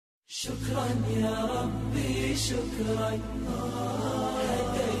شكرا يا ربي شكرا،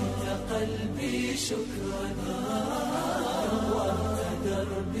 هديت قلبي شكرا، نورت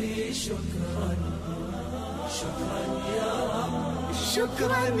دربي شكرا. شكرا يا رب،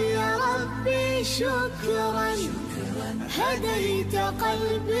 شكرا يا ربي شكرا، هديت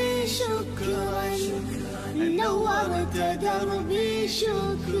قلبي شكرا، نورت دربي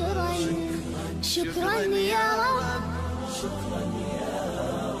شكرا. شكرا يا رب، شكرا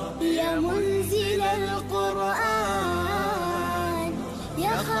يا منزل القرآن،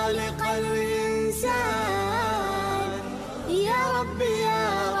 يا خالق الإنسان، يا رب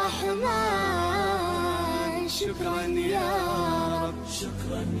يا رحمن. شكرا يا رب،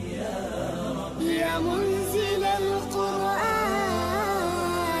 شكرا يا رب، يا منزل القرآن،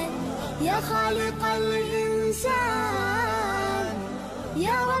 يا خالق الإنسان،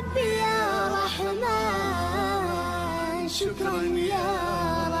 يا رب يا رحمن. شكرا يا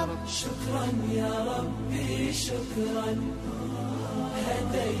رب، شكرا يا ربي شكرا،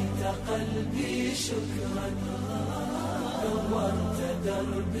 هديت قلبي شكرا، نورت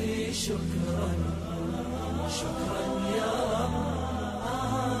دربي شكرا. شكرا يا رب،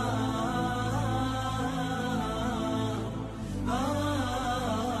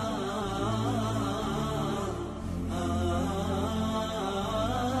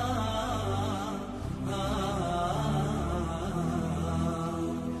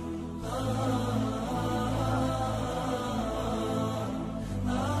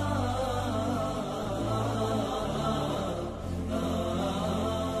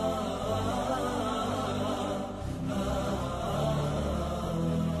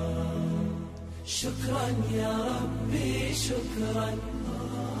 شكرا يا ربي شكرا،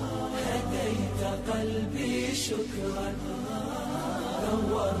 هديت قلبي شكرا،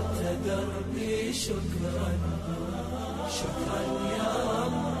 نورت دربي شكرا. شكرا يا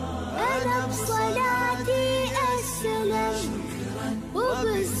رب، أنا بصلاتي أسلم،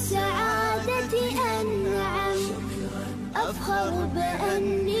 وبالسعادة أنعم، أفخر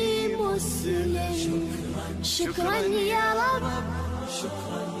بأني مسلم. شكرا يا رب،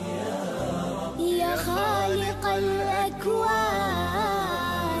 شكرا يا خالق الأكوان،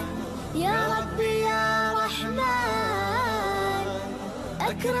 يا رب يا رحمن،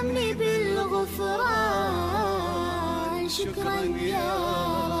 أكرمني بالغفران. شكرا يا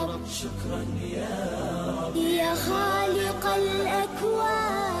رب، شكرا يا رب، يا خالق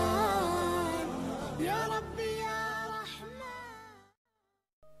الأكوان، يا رب يا رحمن.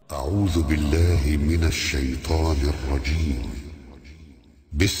 أعوذ بالله من الشيطان الرجيم.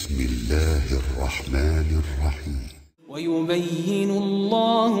 بسم الله الرحمن الرحيم. ويبين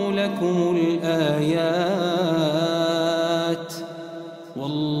الله لكم الآيات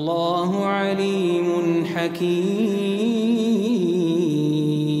والله عليم حكيم.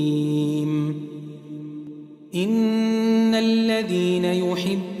 إن الذين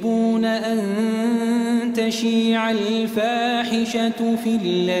يحبون أن تشيع الفاحشة في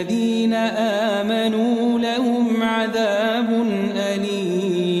الذين آمنوا لهم عذاب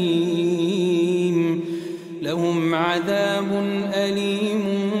أليم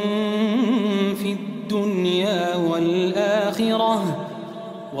في الدنيا والآخرة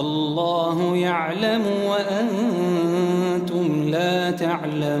والله يعلم وأنتم لا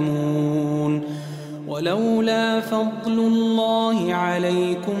تعلمون. ولولا فضل الله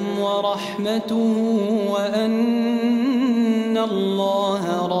عليكم ورحمته وأن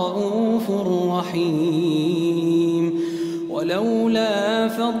الله رؤوف رحيم. ولولا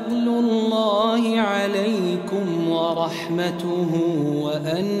فضل الله عليكم ورحمته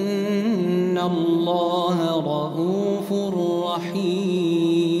وأن الله رؤوف رحيم.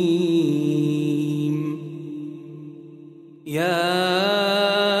 يا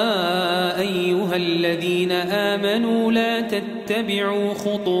أيها الذين آمنوا لا تتبعوا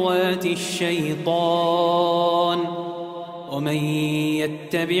خطوات الشيطان، ومن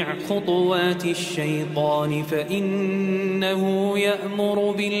يتبع خطوات الشيطان فإنه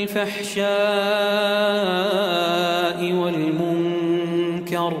يأمر بالفحشاء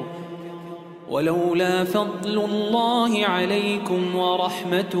والمنكر. ولولا فضل الله عليكم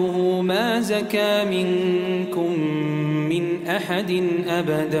ولرحمته ما زكى منكم من أحد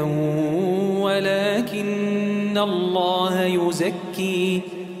أبدا ولكن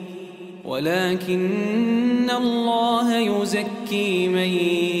الله يزكي من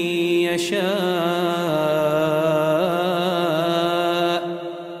يشاء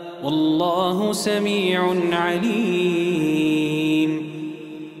والله سميع عليم.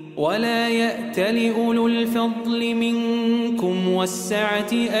 ولا يأتل أولو الفضل منكم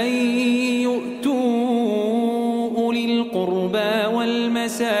والسعة أن يؤتوا أولي القربى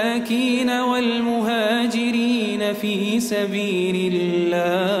والمساكين والمهاجرين في سبيل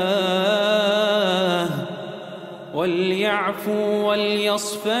الله وليعفوا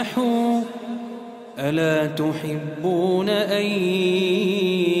وليصفحوا ألا تحبون أن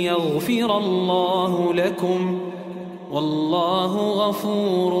يغفر الله لكم والله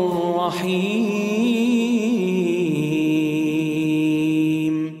غفور رحيم.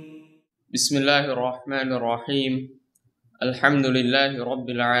 بسم الله الرحمن الرحيم. الحمد لله رب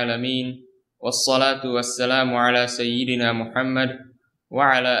العالمين، والصلاة والسلام على سيدنا محمد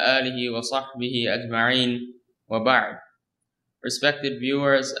وعلى آله وصحبه أجمعين وبعد. Respected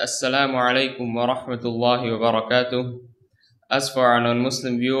viewers, Assalamu alaikum wa rahmatullahi wa barakatuh. As for our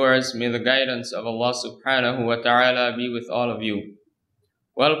non-Muslim viewers, may the guidance of Allah subhanahu wa ta'ala be with all of you.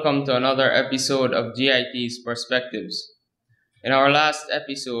 Welcome to another episode of GIT's Perspectives. In our last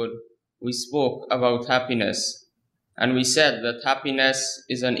episode, we spoke about happiness, and we said that happiness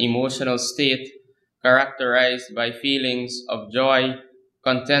is an emotional state characterized by feelings of joy,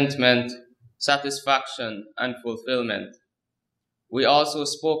 contentment, satisfaction, and fulfillment. We also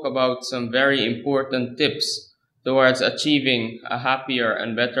spoke about some very important tips towards achieving a happier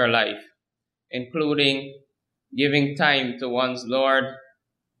and better life, including giving time to one's Lord,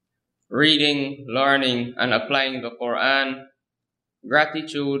 reading, learning, and applying the Quran,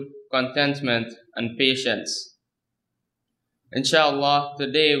 gratitude, contentment, and patience. Inshallah,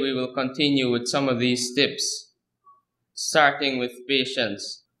 today we will continue with some of these tips, starting with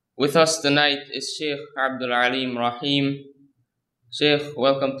patience. With us tonight is Sheikh Abdul Alim Rahim. Sheikh,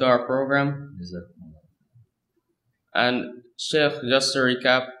 welcome to our program. And Sheikh, just to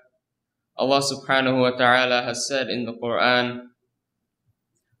recap, Allah subhanahu wa ta'ala has said in the Quran,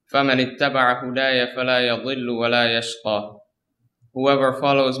 فَمَنِ اتَّبَعَ هُدَايَ فَلَا يَضِلُّ وَلَا يَشْقَى. Whoever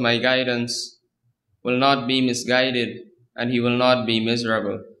follows my guidance will not be misguided and he will not be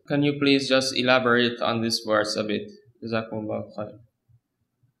miserable. Can you please just elaborate on this verse a bit? Jazakumullah khair.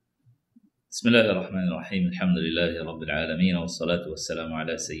 بسم الله الرحمن الرحيم. الحمد لله رب العالمين، والصلاة والسلام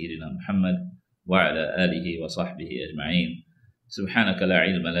على سيدنا محمد وعلى آله وصحبه أجمعين. سبحانك لا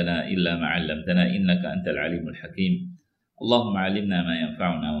علم لنا إلا ما علمتنا إنك أنت العليم الحكيم. اللهم علمنا ما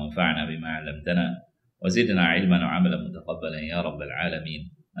ينفعنا وانفعنا بما علمتنا وزدنا علما وعملا متقبلا يا رب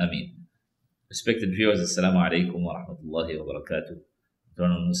العالمين. آمين. Respected viewers, Assalamu alaikum wa rahmatullahi wa barakatuh.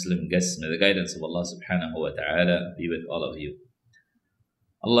 Eternal Muslim guests, may the guidance of Allah subhanahu wa ta'ala be with all of you.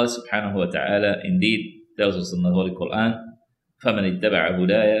 Allah subhanahu wa ta'ala indeed tells us in the Holy Quran, فَمَنِ اتَّبَعَ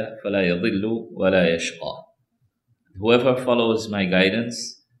هُدَايَ فَلَا يَضِلُّ وَلَا يَشْقَى. Whoever follows my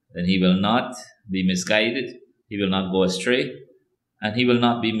guidance, then he will not be misguided, he will not go astray, and he will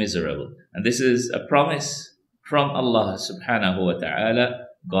not be miserable. And this is a promise from Allah subhanahu wa ta'ala,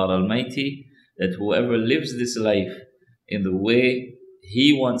 God Almighty, that whoever lives this life in the way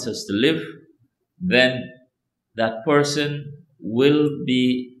He wants us to live, then that person will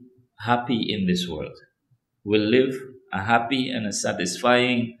be happy in this world, will live a happy and a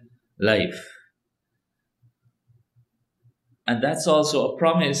satisfying life. And that's also a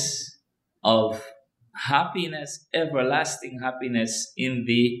promise of happiness, everlasting happiness in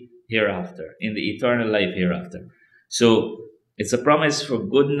the hereafter, in the eternal life hereafter. So it's a promise for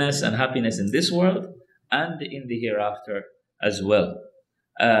goodness and happiness in this world and in the hereafter as well.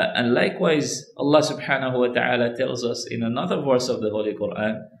 And likewise, Allah subhanahu wa ta'ala tells us in another verse of the Holy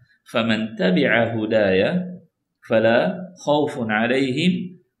Quran, فَمَنْ تَبِعَ هُدَايَ فَلَا خَوْفٌ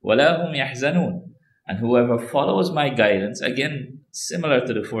عَلَيْهِمْ وَلَا هُمْ يَحْزَنُونَ. And whoever follows my guidance, again, similar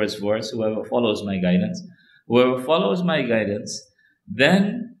to the first verse, whoever follows my guidance,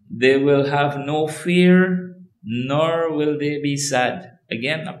 then they will have no fear, nor will they be sad.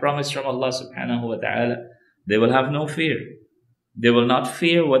 Again, a promise from Allah subhanahu wa ta'ala. They will have no fear. They will not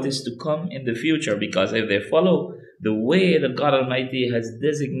fear what is to come in the future, because if they follow the way that God Almighty has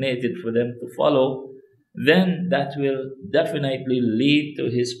designated for them to follow, then that will definitely lead to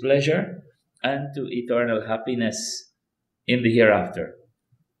His pleasure and to eternal happiness in the hereafter.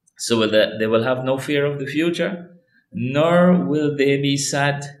 So that they will have no fear of the future, nor will they be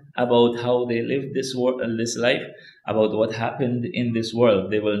sad about how they lived this life, about what happened in this world.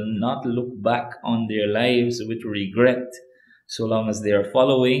 They will not look back on their lives with regret, so long as they are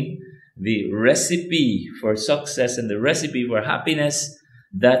following the recipe for success and the recipe for happiness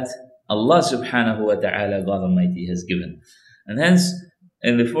that Allah subhanahu wa ta'ala, God Almighty, has given. And hence,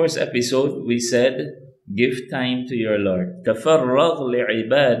 in the first episode, we said, give time to your Lord. تَفَرَّغْ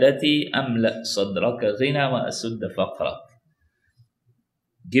لِعِبَادَتِي أَمْلَأْ صَدْرَكَ غِنَى وَأَسُدَّ فَقْرَكَ.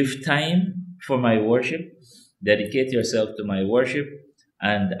 Give time for my worship. Dedicate yourself to my worship,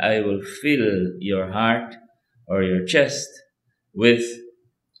 and I will fill your heart, or your chest with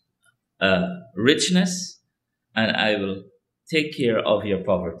richness, and I will take care of your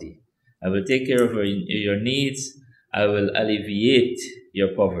poverty. I will take care of your needs. I will alleviate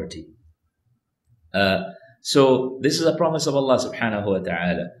your poverty. So this is a promise of Allah subhanahu wa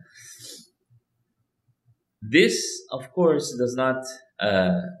ta'ala. This, of course, does not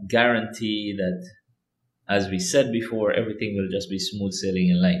guarantee that, as we said before, everything will just be smooth sailing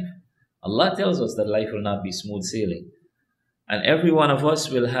in life. Allah tells us that life will not be smooth sailing. And every one of us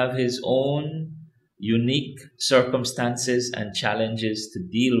will have his own unique circumstances and challenges to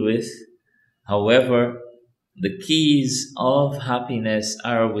deal with. However, the keys of happiness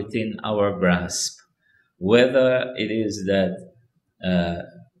are within our grasp. Whether it is that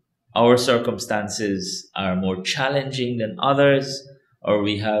our circumstances are more challenging than others, or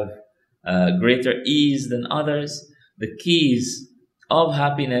we have greater ease than others, the keys of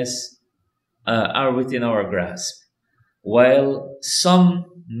happiness are within our grasp. While some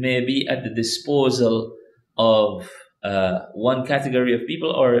may be at the disposal of one category of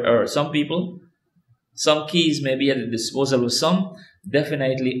people, or some people, some keys may be at the disposal of some,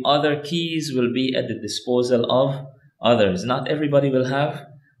 definitely other keys will be at the disposal of others. Not everybody will have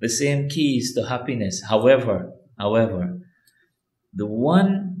the same keys to happiness. However, the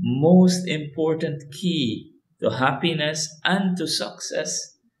one most important key to happiness and to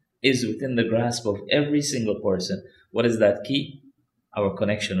success is within the grasp of every single person. What is that key? Our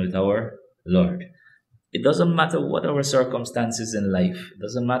connection with our Lord. It doesn't matter what our circumstances in life. It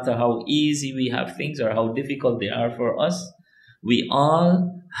doesn't matter how easy we have things or how difficult they are for us. We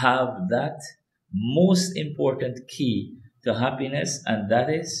all have that most important key to happiness, and that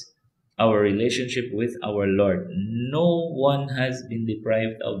is our relationship with our Lord. No one has been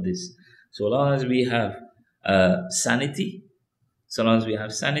deprived of this. So long as we have sanity,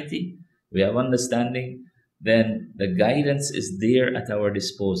 we have understanding, then the guidance is there at our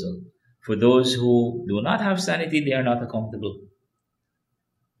disposal. For those who do not have sanity, they are not accountable.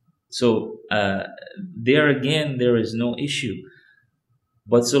 So there again, there is no issue.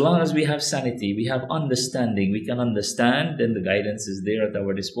 But so long as we have sanity, we have understanding, we can understand, then the guidance is there at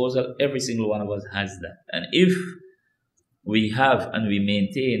our disposal. Every single one of us has that. And if we have and we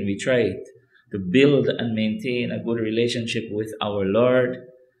maintain, we try to build and maintain a good relationship with our Lord,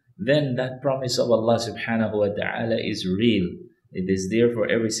 then that promise of Allah subhanahu wa ta'ala is real. It is there for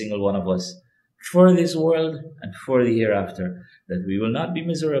every single one of us, for this world and for the hereafter, that we will not be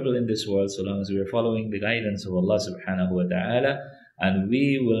miserable in this world so long as we are following the guidance of Allah subhanahu wa ta'ala, and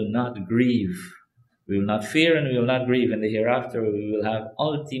we will not grieve. We will not fear and we will not grieve. In the hereafter, we will have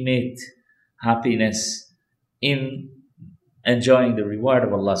ultimate happiness in enjoying the reward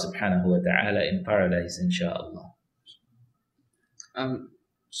of Allah subhanahu wa ta'ala in paradise, inshaAllah.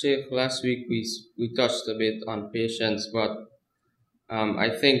 Sheikh, last week we touched a bit on patience, but I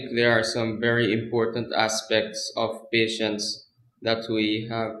think there are some very important aspects of patience that we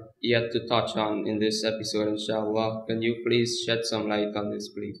have yet to touch on in this episode, inshallah. Can you please shed some light on this,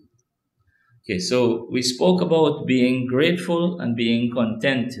 please? Okay, so we spoke about being grateful and being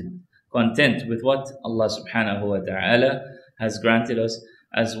content with what Allah subhanahu wa ta'ala has granted us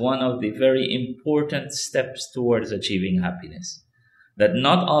as one of the very important steps towards achieving happiness. That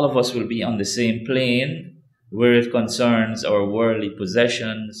not all of us will be on the same plane where it concerns our worldly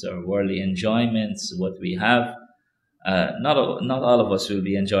possessions or worldly enjoyments, what we have. Not all of us will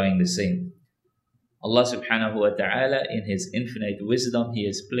be enjoying the same. Allah subhanahu wa ta'ala, in His infinite wisdom, He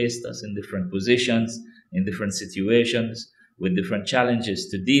has placed us in different positions, in different situations, with different challenges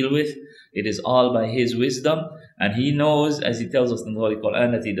to deal with. It is all by His wisdom, and He knows, as He tells us in the Holy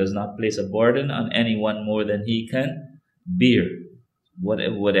Quran, that He does not place a burden on anyone more than he can bear.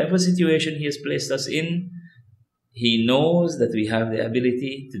 Whatever situation He has placed us in, He knows that we have the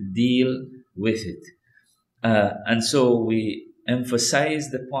ability to deal with it. And so we emphasize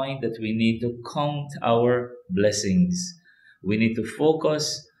the point that we need to count our blessings. We need to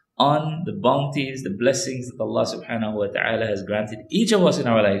focus on the bounties, the blessings that Allah subhanahu wa ta'ala has granted each of us in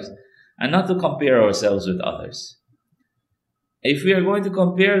our lives, and not to compare ourselves with others. If we are going to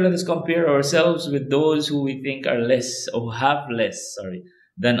compare, let us compare ourselves with those who we think are less, or have less,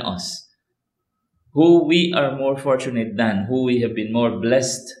 than us. Who we are more fortunate than, who we have been more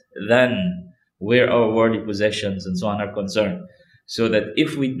blessed than, where our worldly possessions and so on are concerned. So that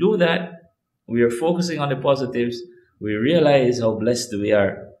if we do that, we are focusing on the positives, we realize how blessed we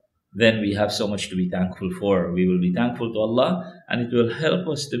are, then we have so much to be thankful for. We will be thankful to Allah, and it will help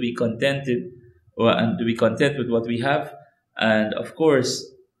us to be contented, and to be content with what we have. And of course,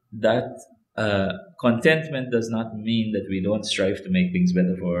 that contentment does not mean that we don't strive to make things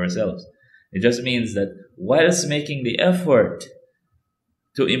better for ourselves. It just means that whilst making the effort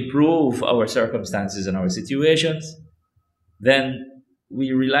to improve our circumstances and our situations, then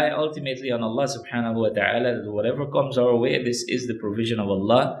we rely ultimately on Allah subhanahu wa ta'ala that whatever comes our way, this is the provision of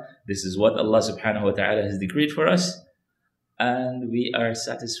Allah. This is what Allah subhanahu wa ta'ala has decreed for us. And we are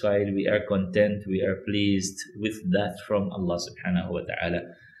satisfied, we are content, we are pleased with that from Allah subhanahu wa ta'ala.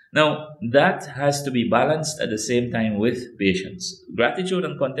 Now, that has to be balanced at the same time with patience. Gratitude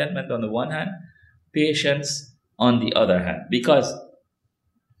and contentment on the one hand, patience on the other hand. Because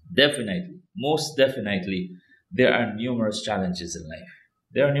definitely, most definitely, there are numerous challenges in life.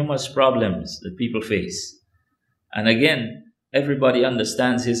 There are numerous problems that people face. And again, everybody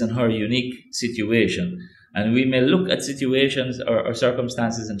understands his and her unique situation. And we may look at situations or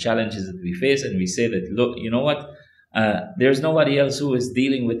circumstances and challenges that we face and we say that, look, you know what? There's nobody else who is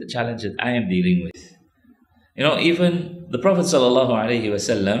dealing with the challenge that I am dealing with. You know, even the Prophet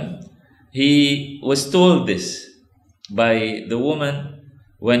ﷺ, he was told this by the woman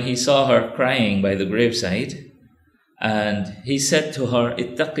when he saw her crying by the graveside. And he said to her,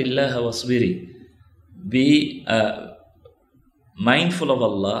 ittaqillaha wasbiri. Be mindful of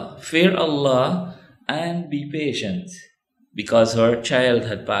Allah, fear Allah, and be patient. Because her child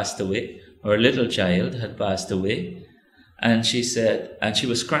had passed away, her little child had passed away. And she said, and she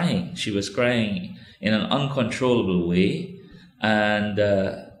was crying. She was crying in an uncontrollable way. And,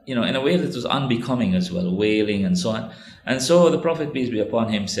 in a way that was unbecoming as well, wailing and so on. And so the Prophet, peace be upon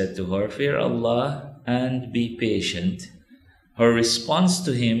him, said to her, fear Allah and be patient. Her response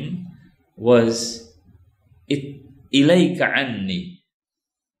to him was, إِلَيْكَ عَنِّي.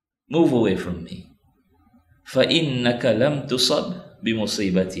 Move away from me. فَإِنَّكَ لَمْ تُصَبْ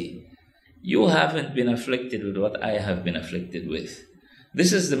بِمُصِيبَتِي. You haven't been afflicted with what I have been afflicted with.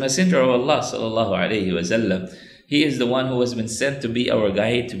 This is the Messenger of Allah sallallahu alayhi wa sallam. He is the one who has been sent to be our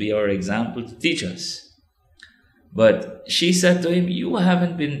guide, to be our example, to teach us. But she said to him, you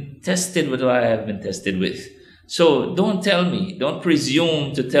haven't been tested with what I have been tested with. So don't tell me, don't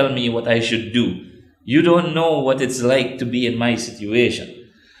presume to tell me what I should do. You don't know what it's like to be in my situation.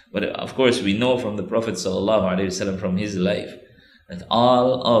 But of course, we know from the Prophet ﷺ, from his life, that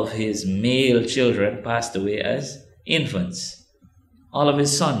all of his male children passed away as infants. All of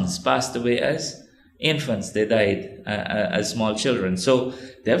his sons passed away as infants. They died as small children. So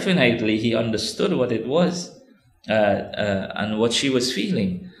definitely he understood what it was and what she was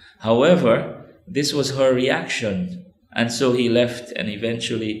feeling. However, this was her reaction. And so he left, and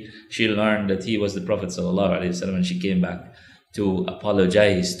eventually she learned that he was the Prophet ﷺ, and she came back to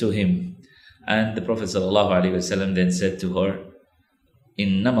apologize to him. And the Prophet ﷺ then said to her,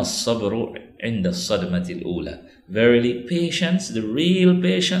 إِنَّمَا الصَّبْرُ عِنْدَ الصَّدْمَةِ الْأُولَى. Verily, patience, the real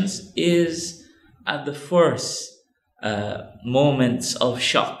patience, is at the first moments of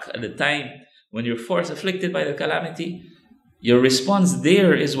shock, at the time when you're first afflicted by the calamity. Your response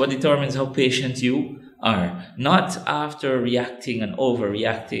there is what determines how patient you are. Not after reacting and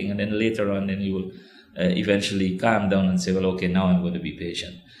overreacting, and then later on then you will eventually calm down and say, well, okay, now I'm going to be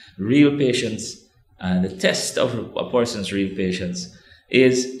patient. Real patience, the test of a person's real patience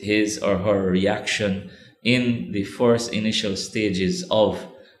is his or her reaction in the first initial stages of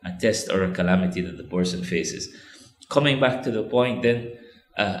a test or a calamity that the person faces. Coming back to the point then,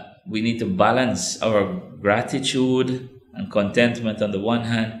 we need to balance our gratitude and contentment on the one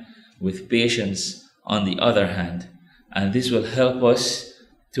hand with patience on the other hand. And this will help us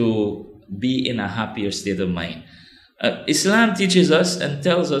to be in a happier state of mind. Islam teaches us and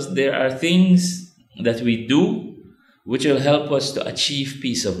tells us there are things that we do which will help us to achieve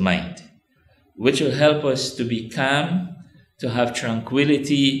peace of mind, which will help us to be calm, to have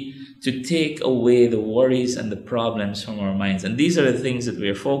tranquility, to take away the worries and the problems from our minds. And these are the things that we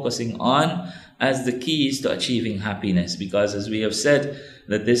are focusing on as the keys to achieving happiness. Because as we have said,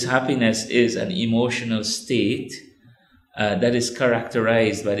 that this happiness is an emotional state that is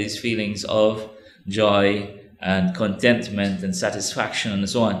characterized by these feelings of joy and contentment and satisfaction and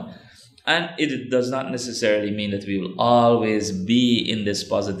so on. And it does not necessarily mean that we will always be in this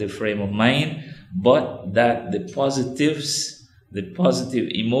positive frame of mind, but that the positive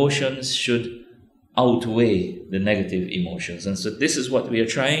emotions should outweigh the negative emotions. And so this is what we are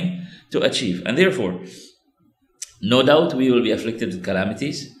trying to achieve. And therefore, no doubt we will be afflicted with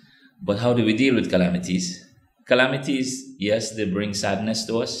calamities, but how do we deal with calamities? Calamities, yes, they bring sadness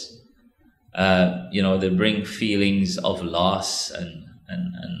to us. They bring feelings of loss and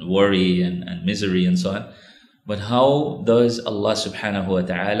worry and misery and so on. But how does Allah subhanahu wa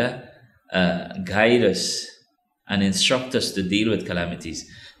ta'ala guide us and instruct us to deal with calamities?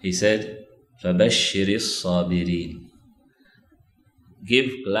 He said, فَبَشِّرِ الصَّابِرِينَ. give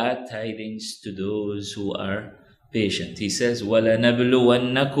glad tidings to those who are patient. He says,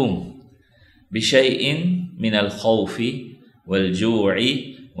 وَلَنَبْلُوَنَّكُمْ بِشَيْءٍ مِنَ الْخَوْفِ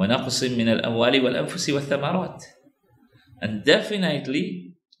وَالْجُوعِ وَنَقْصٍ مِنَ الْأَمْوَالِ وَالْأَنفُسِ وَالثَّمَرَاتِ. And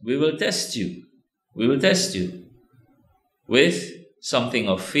definitely we will test you. We will test you with something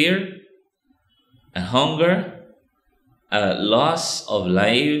of fear and hunger, loss of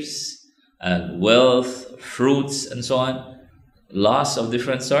lives, wealth, fruits, and so on, loss of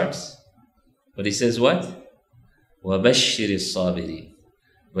different sorts. But he says what? وَبَشِّرِ الصَّابِرِينَ.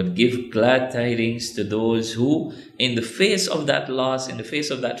 But give glad tidings to those who, in the face of that loss, in the face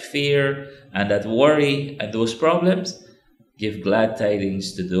of that fear and that worry and those problems, give glad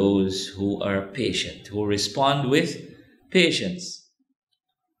tidings to those who are patient, who respond with patience.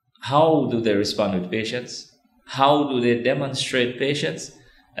 How do they respond with patience? How do they demonstrate patience?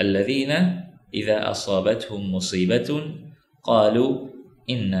 الَّذِينَ إِذَا أَصَابَتْهُمْ مُصِيبَةٌ قَالُوا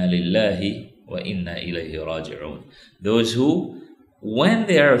إِنَّا لِلَّهِ وَإِنَّا إِلَيْهِ رَاجِعُونَ. Those who, when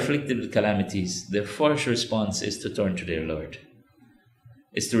they are afflicted with calamities, their first response is to turn to their Lord.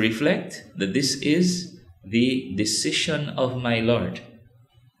 Is to reflect that this is the decision of my Lord.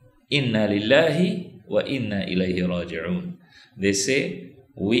 Inna lillahi wa inna ilayhi raji'un. They say,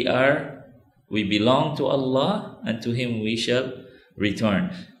 we belong to Allah and to Him we shall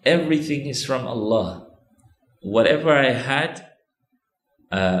return. Everything is from Allah. Whatever I had,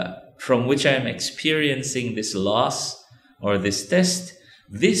 from which I am experiencing this loss or this test,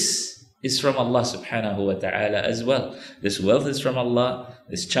 this is from Allah subhanahu wa ta'ala as well. This wealth is from Allah,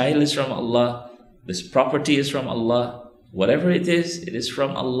 this child is from Allah, this property is from Allah. Whatever it is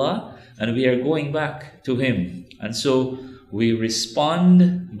from Allah, and we are going back to Him. And so we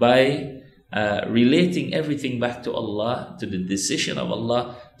respond by relating everything back to Allah, to the decision of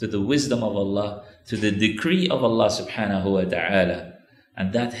Allah, to the wisdom of Allah, to the decree of Allah subhanahu wa ta'ala.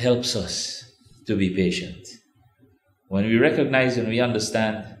 And that helps us to be patient. When we recognize and we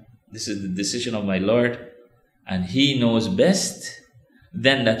understand this is the decision of my Lord and He knows best,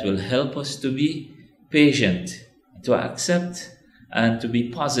 then that will help us to be patient, to accept and to be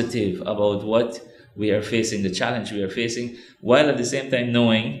positive about what we are facing, the challenge we are facing, while at the same time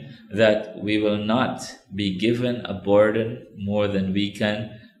knowing that we will not be given a burden more than we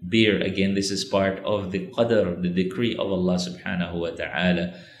can bear. Again, this is part of the qadr, the decree of Allah subhanahu wa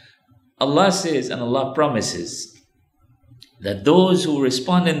ta'ala. Allah says and Allah promises that those who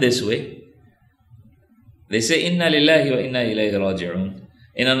respond in this way, they say, Inna lillahi wa inna ilayhi raji'un.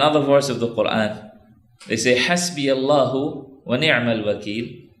 In another verse of the Quran, they say, Hasbi Allahu wa ni'mal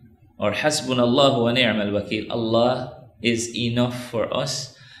wakil, or Hasbunallahu wa ni'mal wakil. Allah is enough for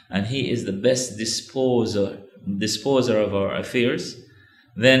us, and He is the best disposer of our affairs.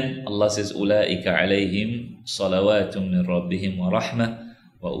 Then Allah says, Ulaika alayhim salawatun min rabbihim wa rahmah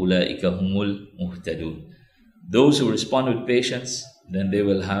wa ulaika humul muhtadun. Those who respond with patience, then they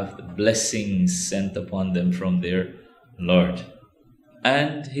will have the blessings sent upon them from their Lord.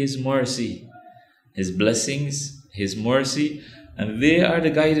 And His mercy, His blessings, His mercy, and they are the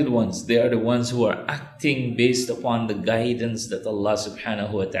guided ones. They are the ones who are acting based upon the guidance that Allah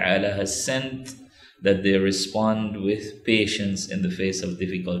subhanahu wa ta'ala has sent, that they respond with patience in the face of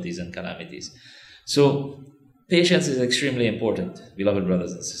difficulties and calamities. So, patience is extremely important, beloved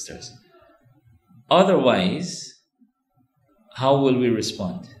brothers and sisters. Otherwise, how will we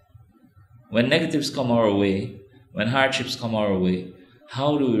respond? When negatives come our way, when hardships come our way,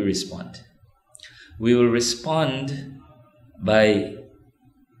 how do we respond? We will respond by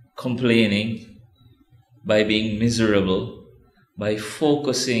complaining, by being miserable, by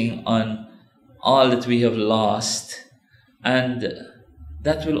focusing on all that we have lost, and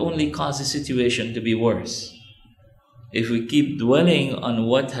that will only cause the situation to be worse. If we keep dwelling on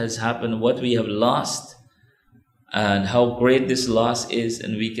what has happened, what we have lost, and how great this loss is,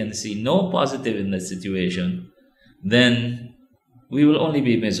 and we can see no positive in that situation, then we will only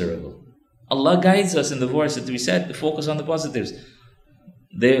be miserable. Allah guides us in the verse that we said to focus on the positives.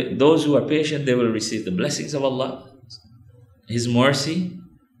 Those who are patient, they will receive the blessings of Allah, His mercy,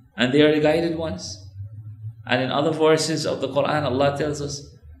 and they are the guided ones. And in other verses of the Quran, Allah tells us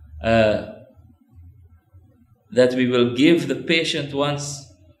that we will give the patient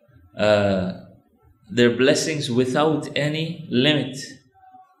ones their blessings without any limit.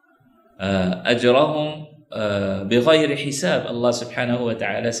 أجرهم بغير حساب. Allah subhanahu wa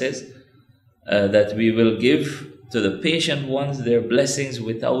ta'ala says that we will give to the patient ones their blessings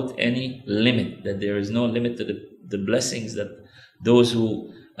without any limit, that there is no limit to the blessings that those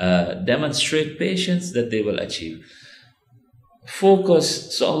who demonstrate patience that they will achieve.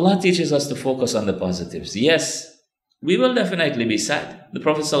 Focus. So Allah teaches us to focus on the positives. Yes, we will definitely be sad. The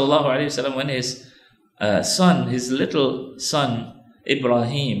Prophet ﷺ, when his son, his little son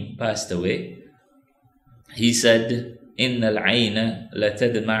Ibrahim passed away, he said, إِنَّ الْعَيْنَ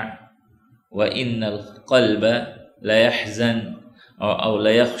لَتَدْمَعْ وَإِنَّ الْقَلْبَ لَيَحْزَنْ أو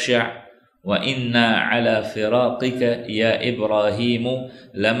لَيَخْشَعْ وَإِنَّا عَلَى فِرَاقِكَ يَا إِبْرَاهِيمُ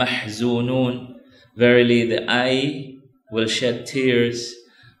لَمَحْزُونُونَ. Verily the eye will shed tears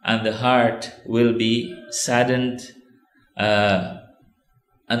and the heart will be saddened. And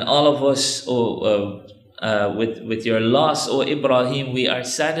all of us, with your loss, O Ibrahim, we are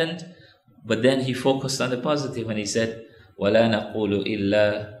saddened. But then he focused on the positive and he said, وَلَا نَقُولُ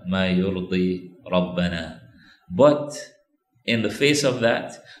إِلَّا مَا يُرْضِي رَبَّنَا. But in the face of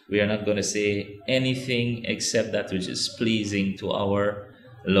that, we are not going to say anything except that which is pleasing to our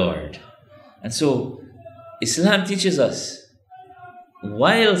Lord. And so, Islam teaches us,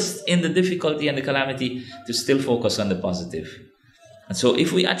 whilst in the difficulty and the calamity, to still focus on the positive. And so,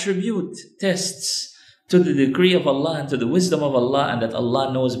 if we attribute tests to the decree of Allah and to the wisdom of Allah, and that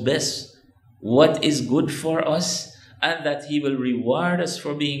Allah knows best what is good for us, and that He will reward us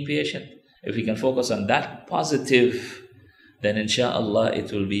for being patient, if we can focus on that positive, then inshallah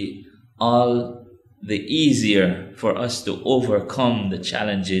it will be all the easier for us to overcome the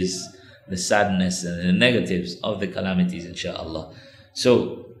challenges, the sadness and the negatives of the calamities, inshallah.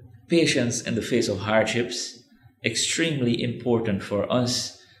 So patience in the face of hardships, extremely important for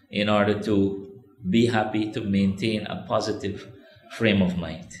us in order to be happy, to maintain a positive frame of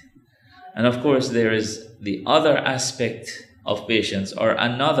mind. And of course, there is the other aspect of patience, or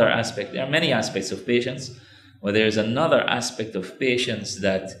another aspect. There are many aspects of patience, but there is another aspect of patience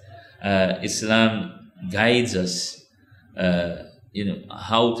that Islam guides us,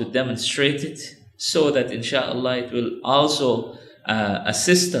 how to demonstrate it, so that inshallah it will also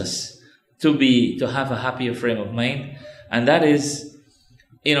assist us to have a happier frame of mind, and that is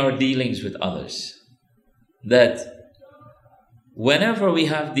in our dealings with others. That whenever we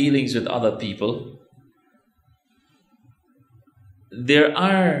have dealings with other people, there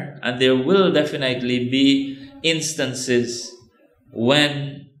are and there will definitely be instances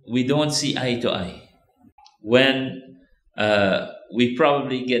when we don't see eye to eye, when we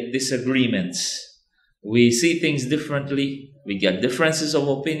probably get disagreements, we see things differently, we get differences of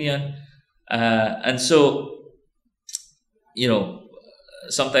opinion, and so,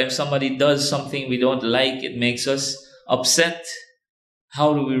 sometimes somebody does something we don't like, it makes us upset.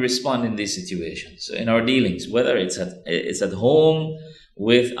 How do we respond in these situations? So in our dealings, whether it's at home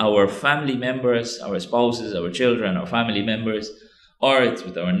with our family members, our spouses, our children, our family members, or it's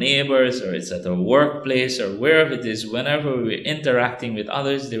with our neighbors, or it's at our workplace, or wherever it is, whenever we're interacting with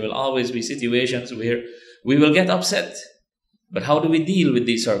others, there will always be situations where we will get upset. But how do we deal with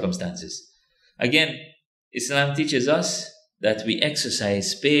these circumstances? Again, Islam teaches us that we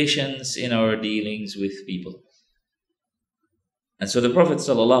exercise patience in our dealings with people. And so the Prophet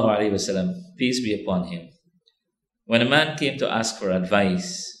ﷺ, peace be upon him, when a man came to ask for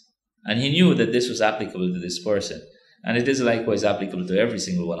advice, and he knew that this was applicable to this person, and it is likewise applicable to every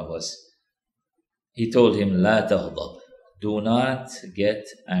single one of us, he told him, لا تغضب, do not get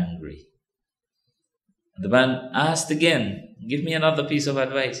angry. The man asked again, give me another piece of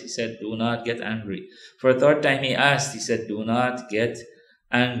advice. He said, do not get angry. For a third time he asked, he said, do not get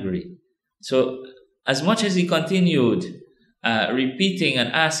angry. So as much as he continued repeating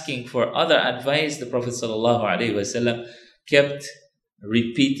and asking for other advice, the Prophet ﷺ kept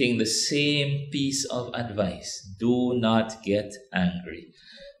repeating the same piece of advice. Do not get angry.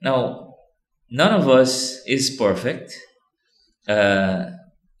 Now, none of us is perfect.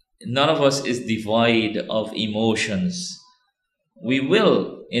 None of us is devoid of emotions. We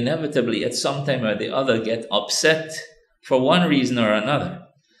will inevitably at some time or the other get upset for one reason or another.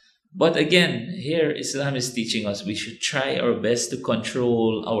 But again, here Islam is teaching us we should try our best to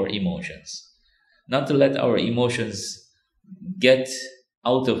control our emotions. Not to let our emotions get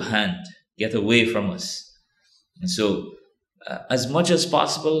out of hand, get away from us. And so, as much as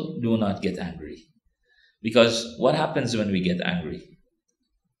possible, do not get angry. Because what happens when we get angry?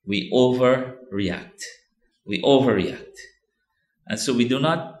 We overreact. We overreact. And so we do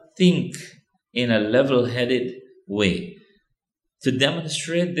not think in a level-headed way. To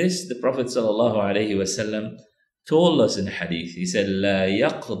demonstrate this, the Prophet ﷺ told us in hadith, he said, لا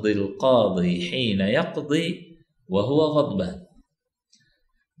يقضي القاضي حين يقضي وهو غضبان.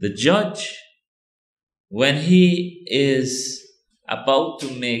 The judge, when he is about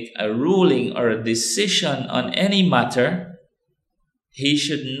to make a ruling or a decision on any matter, he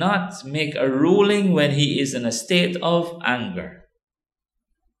should not make a ruling when he is in a state of anger.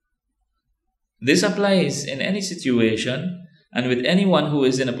 This applies in any situation and with anyone who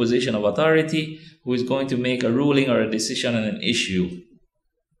is in a position of authority, who is going to make a ruling or a decision on an issue.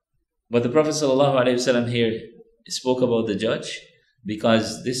 But the Prophet ﷺ here spoke about the judge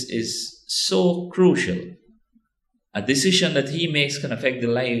because this is so crucial. A decision that he makes can affect the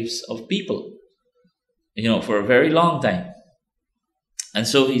lives of people, for a very long time. And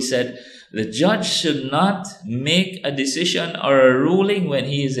so he said, the judge should not make a decision or a ruling when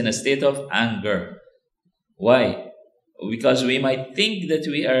he is in a state of anger. Why? Because we might think that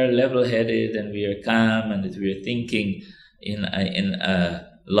we are level-headed and we are calm and that we are thinking in a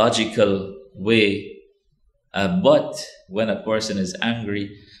logical way. But when a person is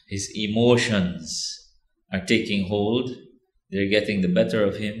angry, his emotions are taking hold. They're getting the better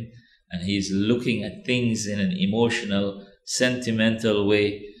of him. And he's looking at things in an emotional, sentimental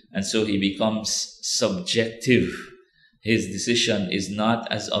way. And so he becomes subjective. His decision is not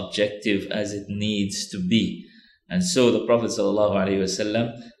as objective as it needs to be. And so the Prophet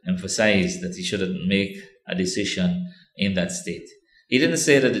ﷺ emphasized that he shouldn't make a decision in that state. He didn't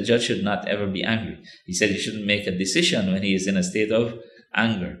say that the judge should not ever be angry. He said he shouldn't make a decision when he is in a state of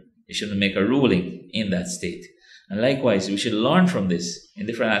anger. He shouldn't make a ruling in that state. And likewise, we should learn from this in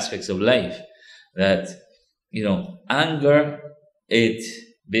different aspects of life that, anger, it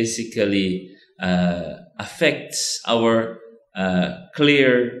basically affects our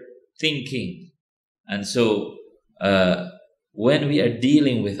clear thinking. And so when we are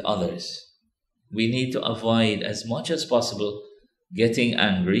dealing with others, we need to avoid as much as possible getting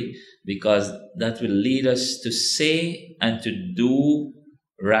angry, because that will lead us to say and to do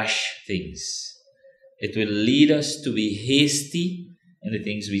rash things. It will lead us to be hasty in the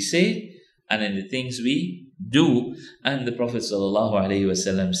things we say and in the things we do. And the Prophet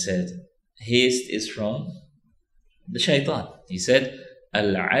ﷺ said, haste is from the shaitan. He said,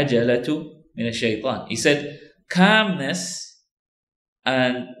 al-ajalatu min ash-shaytan. He said, calmness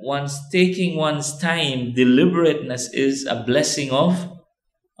and taking one's time, deliberateness is a blessing of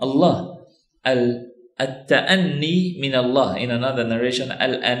Allah. At-ta'anni min Allah. In another narration,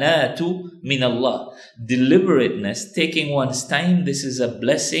 al-anatu min Allah. Deliberateness, taking one's time, this is a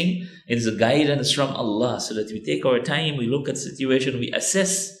blessing. It is a guidance from Allah, so that we take our time, we look at the situation, we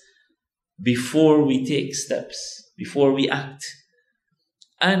assess before we take steps, before we act.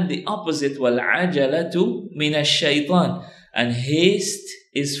 And the opposite, wal-ajalatu min ash-shaytan. And haste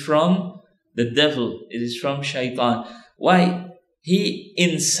is from the devil. It is from shaitan. Why? He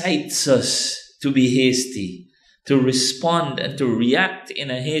incites us to be hasty, to respond and to react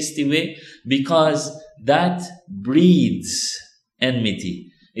in a hasty way, because that breeds enmity.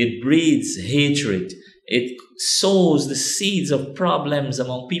 It breeds hatred. It sows the seeds of problems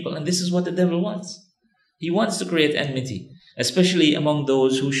among people. And this is what the devil wants. He wants to create enmity, especially among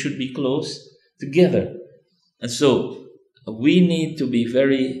those who should be close together. And so we need to be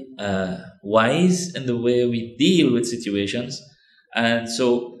very wise in the way we deal with situations. And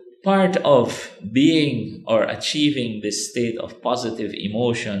so part of being or achieving this state of positive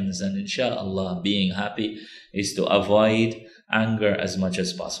emotions and inshallah being happy is to avoid anger as much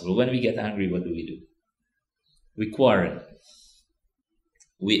as possible. When we get angry, what do? We quarrel.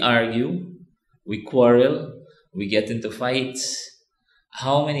 We argue. We quarrel. We get into fights.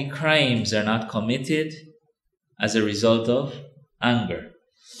 How many crimes are not committed as a result of anger?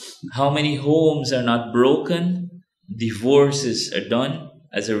 How many homes are not broken? Divorces are done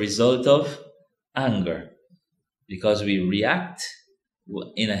as a result of anger. Because we react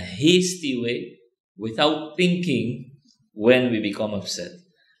in a hasty way without thinking when we become upset.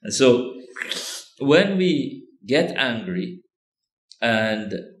 And so when we get angry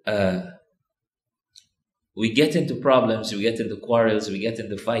and we get into problems, we get into quarrels, we get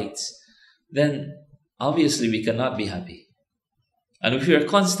into fights, then obviously we cannot be happy. And if we are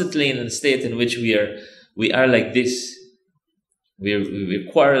constantly in a state in which we are like this,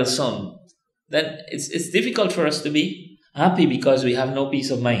 we're quarrelsome, then it's difficult for us to be happy, because we have no peace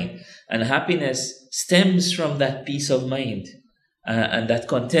of mind. And happiness stems from that peace of mind and that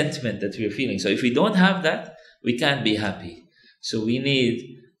contentment that we're feeling. So if we don't have that, we can't be happy. So we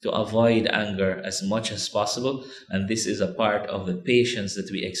need to avoid anger as much as possible. And this is a part of the patience that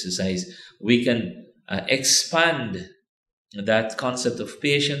we exercise. We can expand that concept of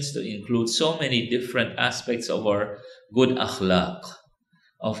patience to include so many different aspects of our good akhlaq,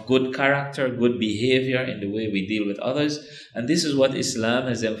 of good character, good behavior in the way we deal with others. And this is what Islam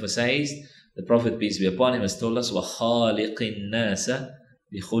has emphasized. The Prophet, peace be upon him, has told us, وَخَالِقِ النَّاسَ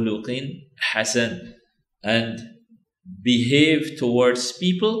بِخُلُقٍ حَسَنٍ, and behave towards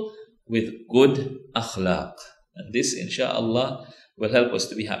people with good akhlaq. And this, inshallah, will help us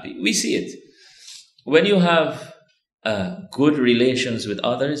to be happy. We see it. when you have good relations with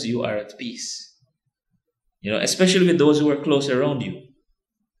others, you are at peace. Especially with those who are close around you.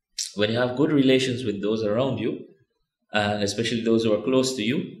 When you have good relations with those around you, and especially those who are close to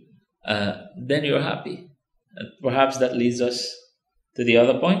you, then you're happy. And perhaps that leads us to the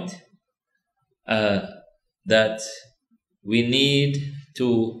other point, that we need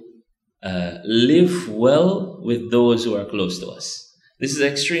to live well with those who are close to us. This is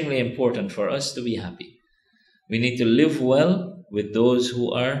extremely important for us to be happy. We need to live well with those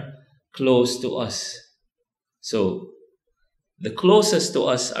who are close to us. So, the closest to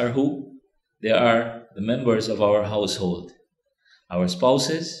us are who? They are the members of our household. Our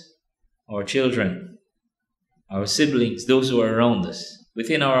spouses, our children, our siblings, those who are around us,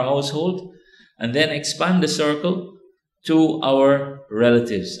 within our household, and then expand the circle to our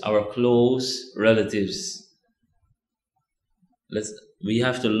relatives, our close relatives. We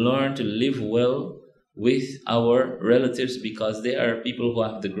have to learn to live well with our relatives, because they are people who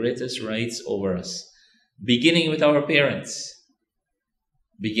have the greatest rights over us. Beginning with our parents.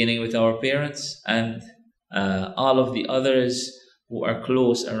 And all of the others who are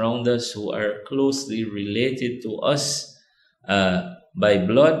close around us, who are closely related to us by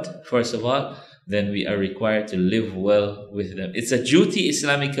blood, first of all, then we are required to live well with them. It's a duty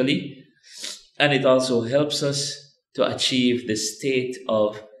Islamically, and it also helps us to achieve the state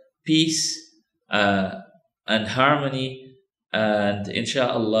of peace and harmony, and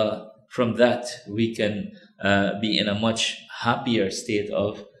inshallah, from that we can be in a much happier state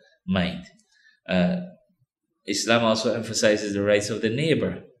of mind. Islam also emphasizes the rights of the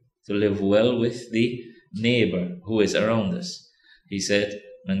neighbor, to live well with the neighbor who is around us. He said,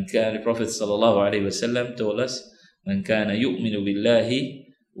 the Prophet ﷺ told us, "Man kana yu'minu billahi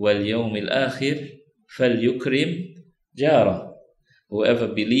wal yawmil akhir falyukrim jara." Whoever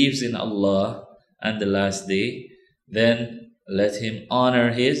believes in Allah and the last day, then let him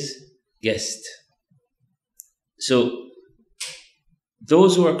honor his guest. So,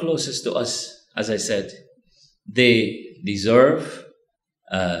 those who are closest to us, as I said, they deserve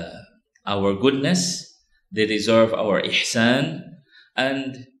our goodness, they deserve our ihsan,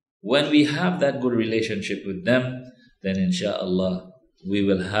 and when we have that good relationship with them, then inshallah we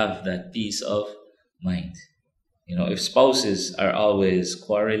will have that peace of mind. If spouses are always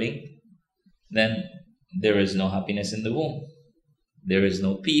quarreling, then there is no happiness in the home. There is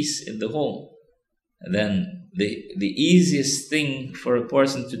no peace in the home. Then the easiest thing for a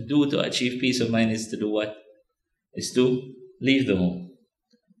person to do to achieve peace of mind is to do what? Is to leave the home.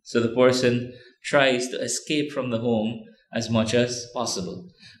 So the person tries to escape from the home as much as possible.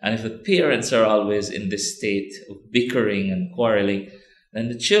 And if the parents are always in this state of bickering and quarreling, then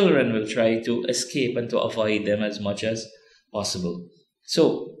the children will try to escape and to avoid them as much as possible.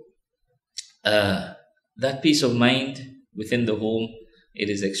 So, that peace of mind within the home, it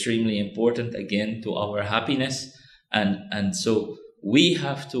is extremely important, again, to our happiness. And so we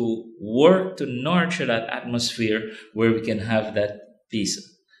have to work to nurture that atmosphere where we can have that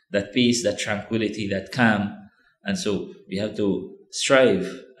peace, that tranquility, that calm. And so we have to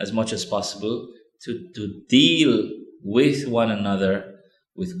strive as much as possible to deal with one another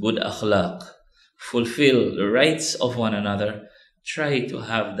with good akhlaq, fulfill the rights of one another, try to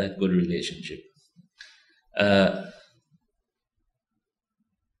have that good relationship.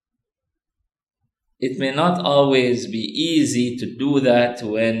 It may not always be easy to do that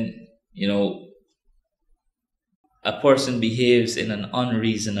when, a person behaves in an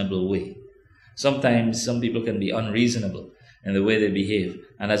unreasonable way. Sometimes some people can be unreasonable in the way they behave.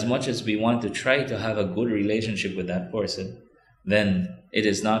 And as much as we want to try to have a good relationship with that person, then it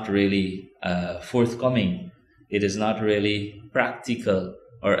is not really forthcoming. It is not really practical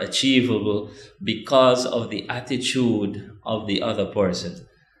or achievable because of the attitude of the other person.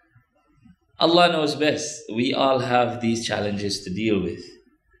 Allah knows best. We all have these challenges to deal with.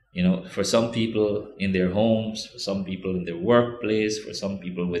 For some people in their homes, for some people in their workplace, for some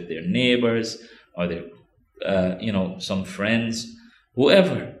people with their neighbors or their, some friends,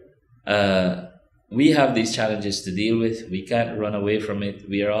 whoever. We have these challenges to deal with. We can't run away from it.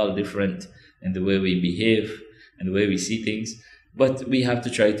 We are all different in the way we behave and the way we see things. But we have to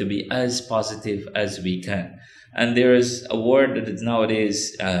try to be as positive as we can. And there is a word that is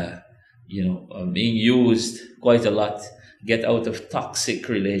nowadays, being used quite a lot. Get out of toxic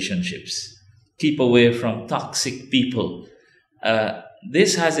relationships. Keep away from toxic people.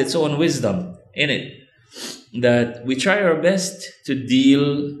 This has its own wisdom in it. That we try our best to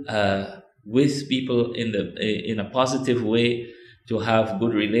deal with people in a positive way, to have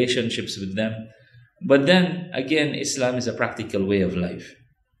good relationships with them. But then again, Islam is a practical way of life.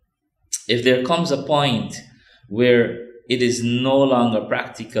 If there comes a point where it is no longer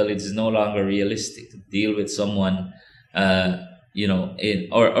practical, it is no longer realistic to deal with someone,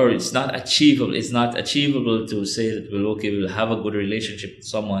 or it's not achievable. It's not achievable to say that we'll have a good relationship with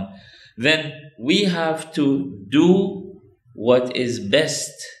someone. Then we have to do what is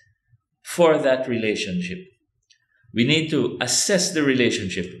best for that relationship. We need to assess the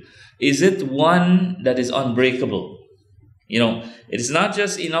relationship. Is it one that is unbreakable? It is not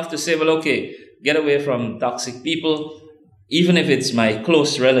just enough to say, well, okay, get away from toxic people, even if it's my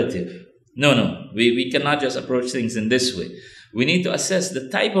close relative. No. We cannot just approach things in this way. We need to assess the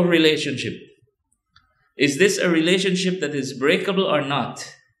type of relationship. Is this a relationship that is breakable or not?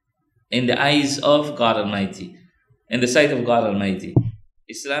 In the eyes of God Almighty, in the sight of God Almighty.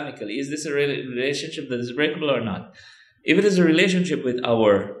 Islamically, is this a relationship that is breakable or not? If it is a relationship with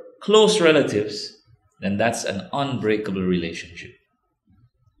our close relatives, then that's an unbreakable relationship.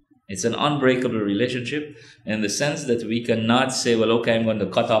 It's an unbreakable relationship in the sense that we cannot say, well, okay, I'm going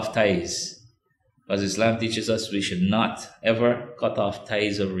to cut off ties. Because Islam teaches us we should not ever cut off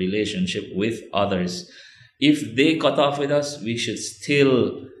ties of relationship with others. If they cut off with us, we should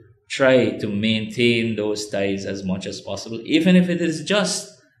still try to maintain those ties as much as possible, even if it is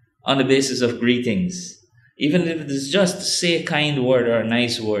just on the basis of greetings, even if it is just to say a kind word or a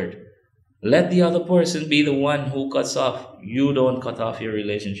nice word. Let the other person be the one who cuts off. You don't cut off your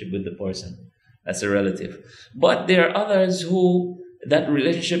relationship with the person. That's a relative. But there are others who that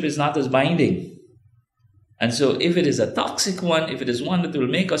relationship is not as binding. And so if it is a toxic one, if it is one that will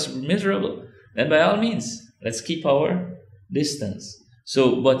make us miserable, then by all means, let's keep our distance.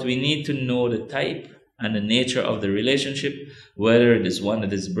 But we need to know the type and the nature of the relationship, whether it is one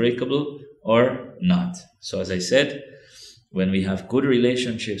that is breakable or not. So as I said, when we have good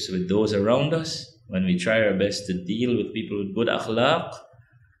relationships with those around us, when we try our best to deal with people with good akhlaq,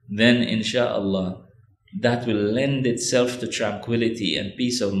 then inshallah, that will lend itself to tranquility and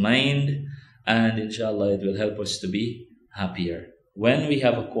peace of mind, and inshallah, it will help us to be happier. When we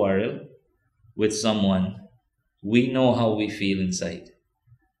have a quarrel with someone, we know how we feel inside.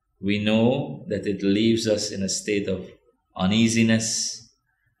 We know that it leaves us in a state of uneasiness.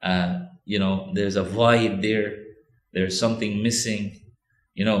 There's a void there. There's something missing.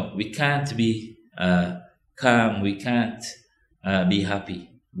 We can't be calm. We can't be happy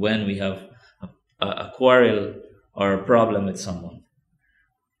when we have a quarrel or a problem with someone.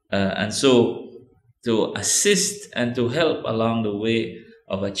 And so to assist and to help along the way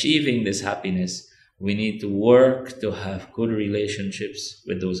of achieving this happiness, we need to work to have good relationships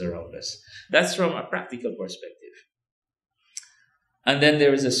with those around us. That's from a practical perspective. And then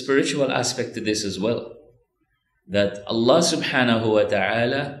there is a spiritual aspect to this as well. That Allah subhanahu wa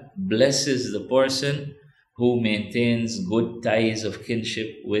ta'ala blesses the person who maintains good ties of kinship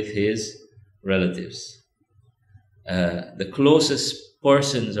with his relatives. The closest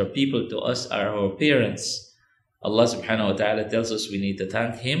persons or people to us are our parents. Allah subhanahu wa ta'ala tells us we need to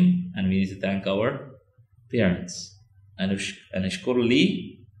thank Him and we need to thank our parents. Anishkur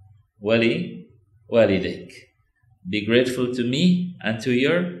li wali walidayk. Be grateful to me and to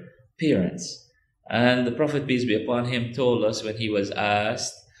your parents. And the Prophet, peace be upon him, told us when he was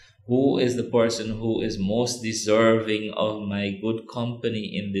asked, who is the person who is most deserving of my good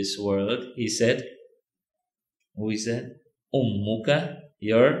company in this world? He said, Ummuka,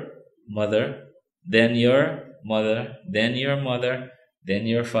 your mother, then your mother, then your mother, then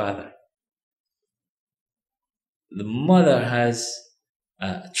your father. The mother has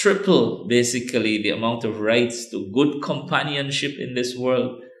triple, basically, the amount of rights to good companionship in this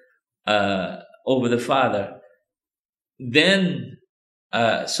world over the father. Then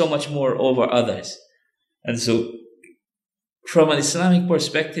so much more over others. And so from an Islamic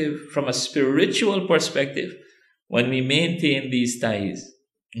perspective, from a spiritual perspective, when we maintain these ties,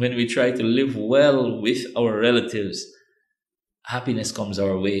 when we try to live well with our relatives, happiness comes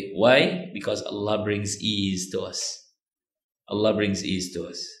our way. Why? Because Allah brings ease to us. Allah brings ease to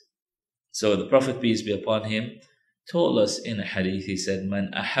us. So the Prophet, peace be upon him, told us in a hadith, he said,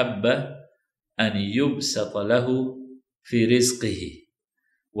 Man ahabba an yubsata lahu fi rizqihi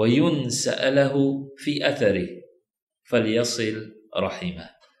wa yunsa'a lahu fi athari falyasil rahimah.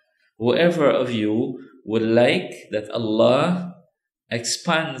 Whoever of you would like that Allah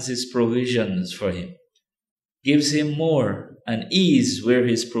expands His provisions for him, gives him more and ease where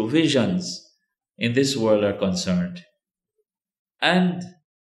his provisions in this world are concerned, and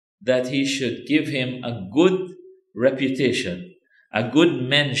that He should give him a good reputation, a good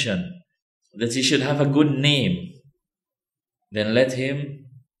mention, that he should have a good name, then let him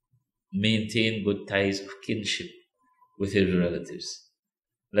maintain good ties of kinship with his relatives.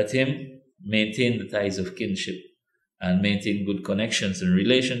 Let him maintain the ties of kinship and maintain good connections and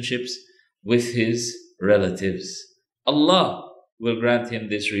relationships with his relatives, Allah will grant him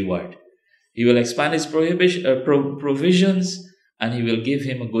this reward. He will expand his provisions, and He will give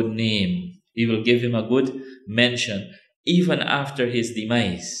him a good name. He will give him a good mention. Even after his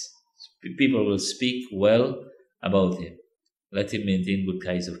demise, people will speak well about him. Let him maintain good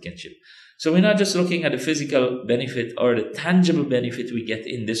ties of kinship. So we're not just looking at the physical benefit or the tangible benefit we get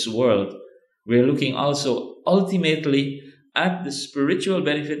in this world. We're looking also ultimately at the spiritual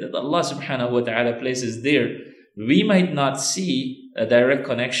benefit that Allah subhanahu wa ta'ala places there. We might not see a direct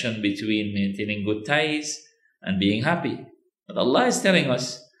connection between maintaining good ties and being happy. But Allah is telling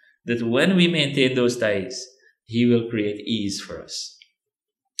us that when we maintain those ties, He will create ease for us.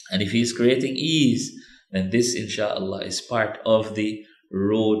 And if He is creating ease, then this, inshallah, is part of the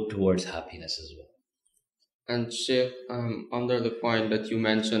road towards happiness as well. And Sheikh, under the point that you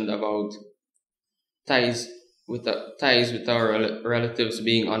mentioned about ties with our relatives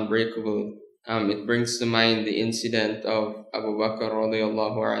being unbreakable, it brings to mind the incident of Abu Bakr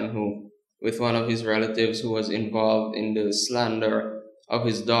radiallahu anhu with one of his relatives who was involved in the slander of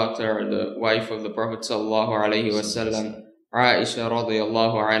his daughter, the wife of the Prophet sallallahu alaihi wasallam, Aisha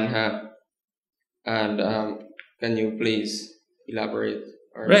radiallahu anha. And can you please elaborate?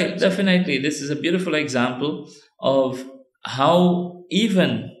 Right, definitely. This is a beautiful example of how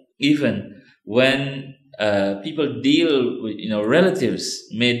even when people deal with, relatives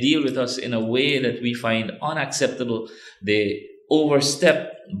may deal with us in a way that we find unacceptable. They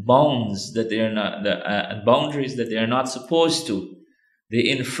overstep bounds that they are not, boundaries that they are not supposed to. They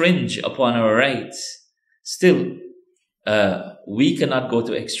infringe upon our rights. Still, we cannot go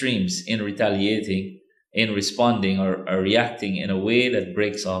to extremes in retaliating, in responding or reacting in a way that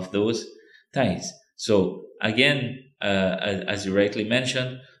breaks off those ties. So again, as you rightly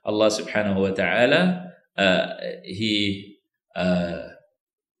mentioned, Allah subhanahu wa ta'ala, He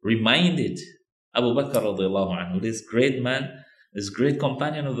reminded Abu Bakr radiallahu anhu, this great man, this great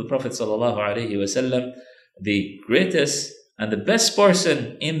companion of the Prophet sallallahu alaihi wasallam, the greatest and the best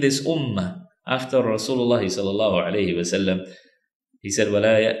person in this ummah after Rasulullah sallallahu alaihi wasallam. He said,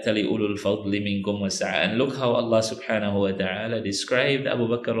 وَلَا يَأْتَلِ أُولُو الْفَضْلِ مِنْكُمْ وَالسَّعَةِ. And look how Allah subhanahu wa ta'ala described Abu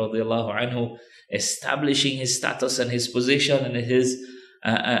Bakr radiallahu anhu, establishing his status and his position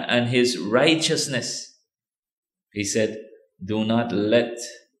and his righteousness. He said, do not let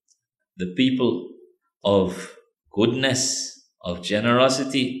the people of goodness, of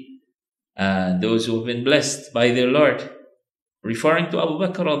generosity, those who have been blessed by their Lord, referring to Abu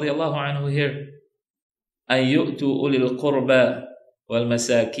Bakr radiallahu anhu here, أَن يُؤْتُوا أُولِي الْقُرْبَى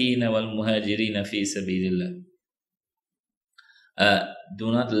وَالْمَسَاكِينَ وَالْمُهَاجِرِينَ فِي سَبِيلِ اللَّهِ.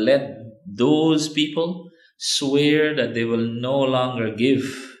 Do not let those people swear that they will no longer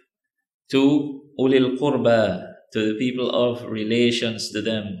give to ulil qurba, to the people of relations to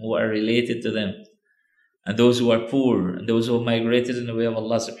them, who are related to them, and those who are poor, and those who have migrated in the way of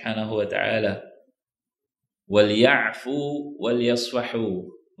Allah subhanahu wa ta'ala. وَلْيَعْفُوا وَلْيَصْفَحُوا.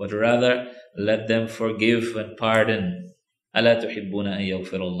 But rather, let them forgive and pardon. أَلَا تُحِبُّونَ أَن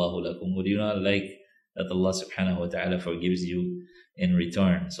يَغْفِرَ اللَّهُ لَكُمْ. Would you not like that Allah subhanahu wa ta'ala forgives you in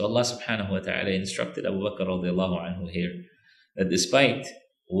return? So Allah subhanahu wa ta'ala instructed Abu Bakr radiallahu anhu here that despite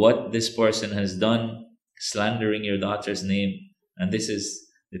what this person has done, slandering your daughter's name, and this is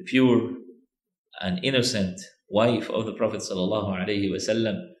the pure and innocent wife of the Prophet sallallahu alaihi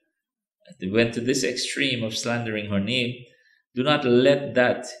wasallam, they went to this extreme of slandering her name. Do not let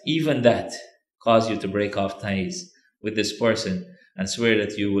that, even that, cause you to break off ties with this person and swear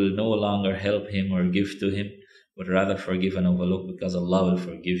that you will no longer help him or give to him, but rather forgive and overlook, because Allah will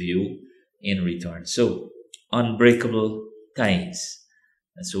forgive you in return. So, unbreakable ties.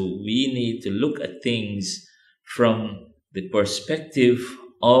 And so we need to look at things from the perspective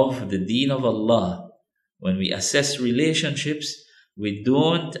of the deen of Allah. When we assess relationships, we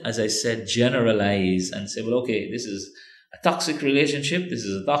don't, as I said, generalize and say, well, okay, this is a toxic relationship, this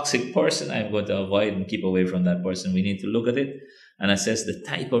is a toxic person, I'm going to avoid and keep away from that person. We need to look at it and assess the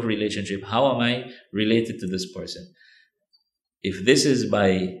type of relationship. How am I related to this person? If this is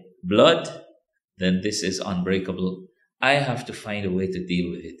by blood, then this is unbreakable. I have to find a way to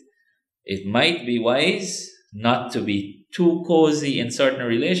deal with it. It might be wise not to be too cozy in certain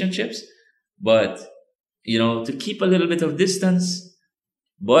relationships, but, to keep a little bit of distance,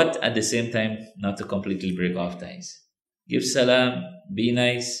 but at the same time, not to completely break off ties. Give salam, be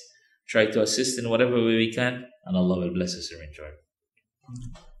nice, try to assist in whatever way we can, and Allah will bless us in return.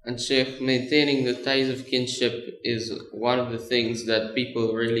 And Sheikh, maintaining the ties of kinship is one of the things that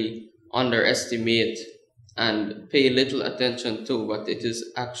people really underestimate and pay little attention to, but it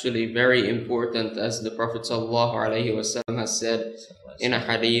is actually very important, as the Prophet ﷺ has said in a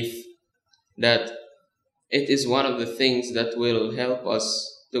hadith, that it is one of the things that will help us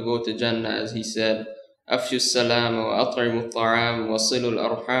to go to Jannah, as he said, أفشوا السلام وأطعموا الطعام وصلوا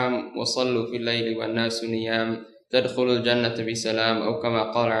الأرحام وصلوا في الليل والناس نيام تدخلوا الجنة بسلام أو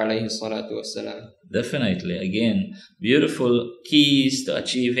كما قال عليه الصلاة والسلام. Definitely, again, beautiful keys to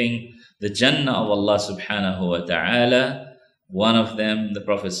achieving the Jannah of Allah subhanahu wa ta'ala. One of them, the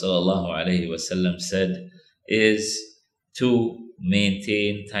Prophet sallallahu alayhi wasallam said, is to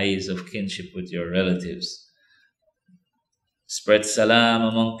maintain ties of kinship with your relatives. Spread salam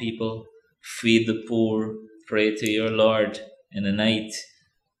among people, feed the poor, pray to your Lord in the night,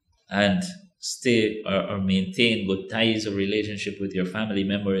 and stay or maintain good ties of relationship with your family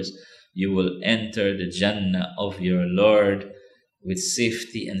members. You will enter the Jannah of your Lord with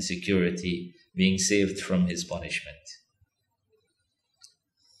safety and security, being saved from His punishment.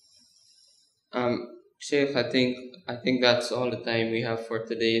 Sheikh, I think that's all the time we have for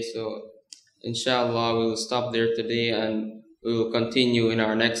today. So, inshallah, we will stop there today, and we will continue in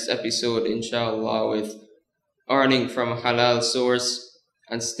our next episode, inshallah, with earning from a halal source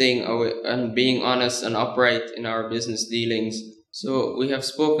and staying away and being honest and upright in our business dealings. So we have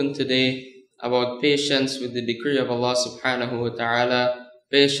spoken today about patience with the decree of Allah subhanahu wa ta'ala,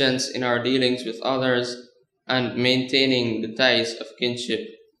 patience in our dealings with others, and maintaining the ties of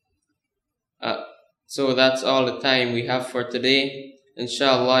kinship. So that's all the time we have for today.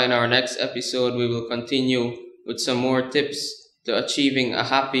 Inshallah, in our next episode, we will continue with some more tips to achieving a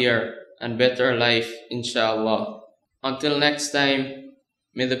happier and better life, inshallah. Until next time,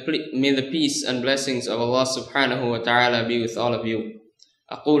 may the peace and blessings of Allah subhanahu wa ta'ala be with all of you.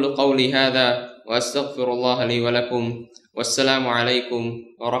 أقول قولي هذا وأستغفر الله لي ولكم والسلام عليكم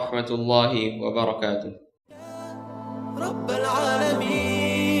ورحمة الله وبركاته. رب العالمين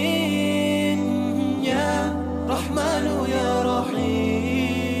يا رحمن يا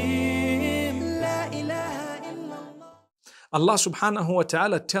رحيم لا إله إلا الله. Allah subhanahu wa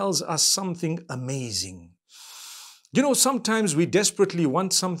ta'ala tells us something amazing. You know, sometimes we desperately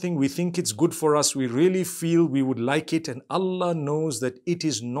want something, we think it's good for us, we really feel we would like it, and Allah knows that it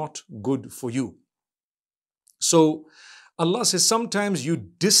is not good for you. So Allah says sometimes you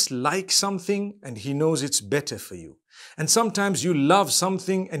dislike something and He knows it's better for you. And sometimes you love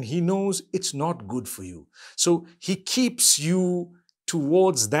something and He knows it's not good for you. So He keeps you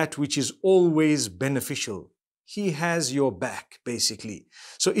towards that which is always beneficial. He has your back, basically.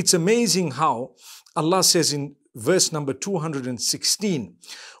 So it's amazing how Allah says in verse number 216,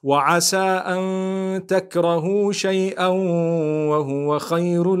 وَعَسَىٰ أَن تَكْرَهُوا شَيْئًا وَهُوَ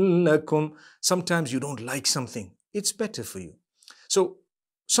خَيْرٌ لَكُمْ. Sometimes you don't like something, it's better for you. So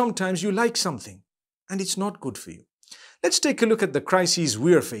sometimes you like something and it's not good for you. Let's take a look at the crises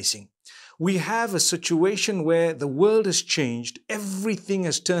we're facing. We have a situation where the world has changed, everything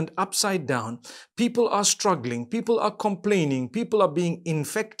has turned upside down, people are struggling, people are complaining, people are being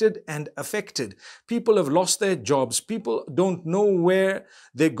infected and affected, people have lost their jobs, people don't know where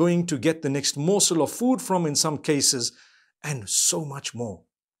they're going to get the next morsel of food from in some cases, and so much more.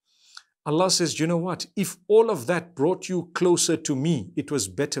 Allah says, you know what, if all of that brought you closer to me, it was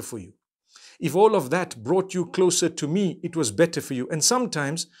better for you. If all of that brought you closer to me, it was better for you. And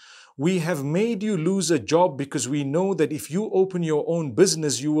sometimes we have made you lose a job because we know that if you open your own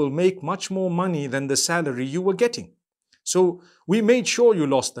business, you will make much more money than the salary you were getting. So we made sure you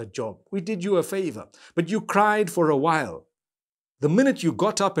lost that job. We did you a favor, but you cried for a while. The minute you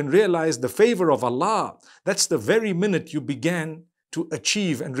got up and realized the favor of Allah, that's the very minute you began to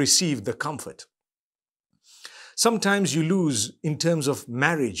achieve and receive the comfort. Sometimes you lose in terms of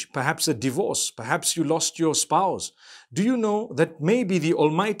marriage, perhaps a divorce, perhaps you lost your spouse. Do you know that maybe the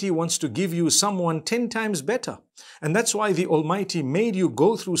Almighty wants to give you someone 10 times better? And that's why the Almighty made you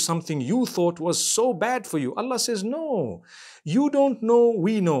go through something you thought was so bad for you. Allah says, no, you don't know,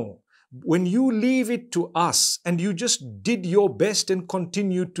 we know. When you leave it to us and you just did your best and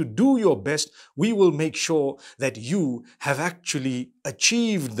continue to do your best, we will make sure that you have actually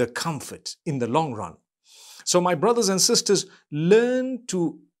achieved the comfort in the long run. So my brothers and sisters, learn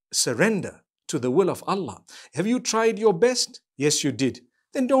to surrender to the will of Allah. Have you tried your best? Yes, you did.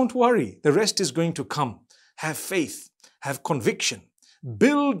 Then don't worry. The rest is going to come. Have faith. Have conviction.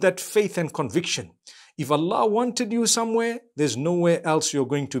 Build that faith and conviction. If Allah wanted you somewhere, there's nowhere else you're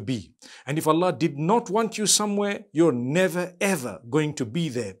going to be. And if Allah did not want you somewhere, you're never ever going to be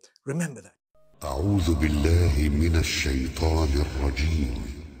there. Remember that. أعوذ بالله من الشيطان الرجيم.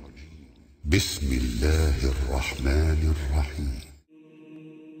 بسم الله الرحمن الرحيم.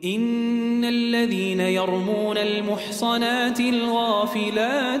 إن الذين يرمون المحصنات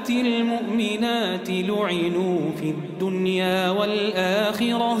الغافلات المؤمنات لعنوا في الدنيا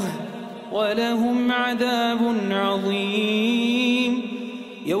والآخرة ولهم عذاب عظيم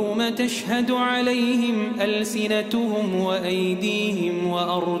يوم تشهد عليهم ألسنتهم وأيديهم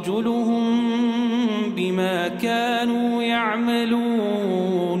وأرجلهم بما كانوا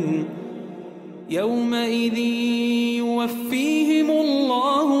يعملون يومئذ يوفيهم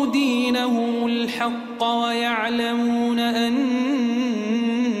الله دينهم الحق ويعلمون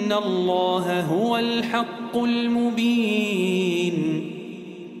أن الله هو الحق المبين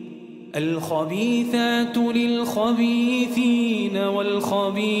الخبيثات للخبيثين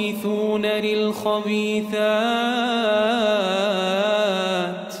والخبيثون للخبيثات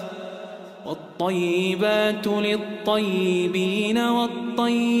والطيبات للطيبين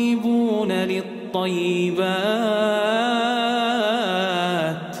والطيبون للطيبات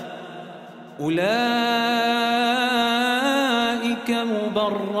أولئك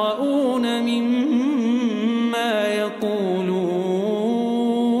مبرؤون مما يقولون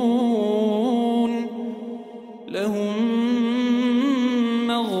لهم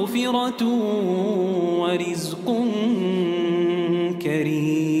مغفرة ورزق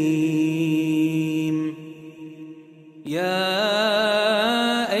كريم يا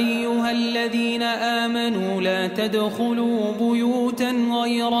أيها الذين آمنوا لا تدخلوا بيوتا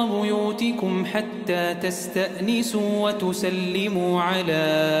غير بيوتكم حتى تستأنسوا وتسلموا على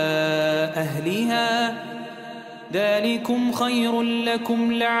أهلها ذلكم خير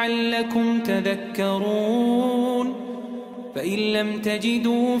لكم لعلكم تذكرون فإن لم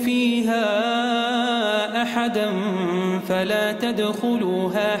تجدوا فيها أحدا فلا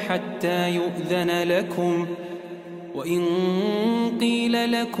تدخلوها حتى يؤذن لكم وإن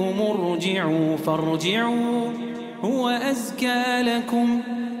قيل لكم ارجعوا فارجعوا هو أزكى لكم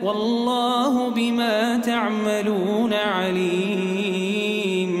والله بما تعملون عليم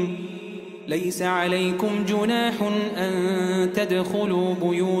ليس عليكم جناح أن تدخلوا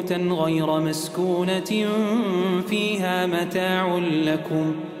بيوتا غير مسكونة فيها متاع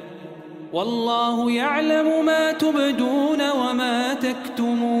لكم والله يعلم ما تبدون وما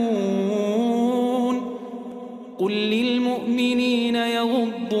تكتمون قل للمؤمنين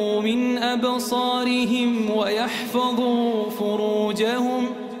يغضوا من أبصارهم ويحفظوا فروجهم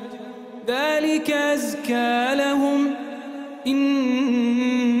ذلك أزكى لهم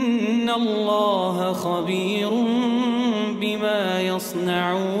إن الله خبير بما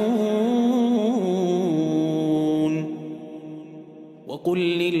يصنعون وقل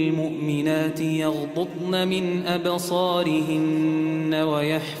للمؤمنات يغضضن من أبصارهن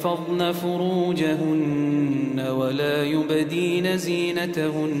ويحفظن فروجهن ولا يبدين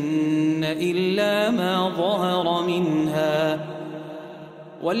زينتهن إلا ما ظهر منها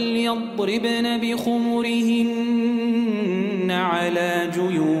وليضربن بخمرهن على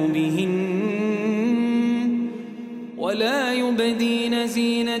جيوبهن ولا يبدين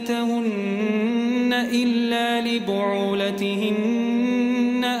زينتهن إلا لبعولتهن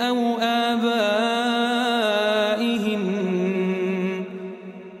أو آبائهن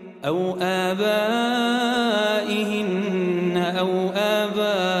أو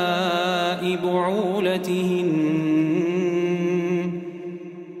آباء بعولتهن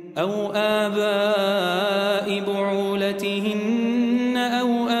أو آباء بعولتهن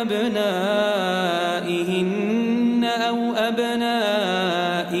أو أبنائهن أو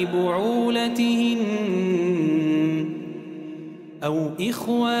أبناء بعولتهن أو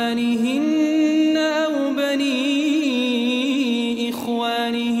إخوانهن أو بني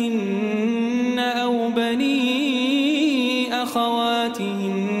إخوانهن أو بني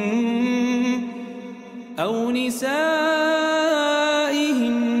أخواتهن أو نسائهن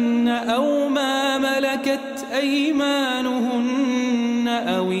أو ما ملكت أيمانهن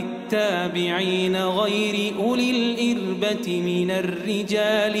أو التابعين غير أولي الإربة من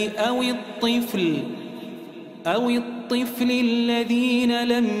الرجال أو الطفل الذين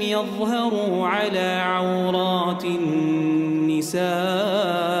لم يظهروا على عورات النساء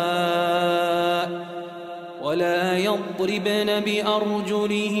ولا يضربن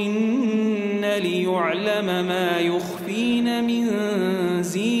بأرجلهن ليعلم ما يخفين من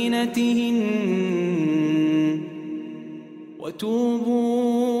زينتهن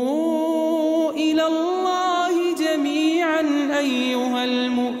وتوبوا إلى الله جميعا أيها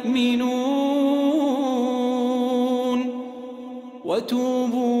المؤمنون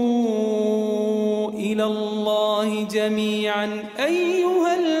وتوبوا إلى الله جميعا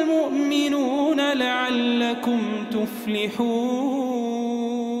أيها المؤمنون لعلكم تفلحون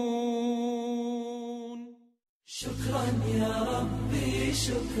شكرا يا ربي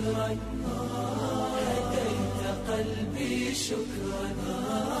شكرا هديت قلبي شكرا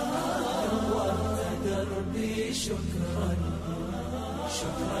نورت دربي شكرا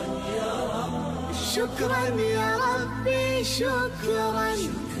شكرا يا رب شكرا يا ربي شكرا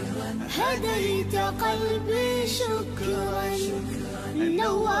هديت قلبي شكرا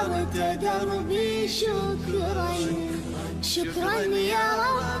نورت دربي شكرا شكرا يا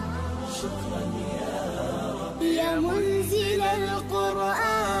رب يا منزل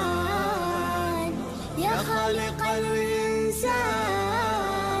القرآن يا خالق الإنسان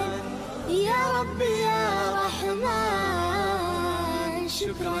يا رب يا رحمن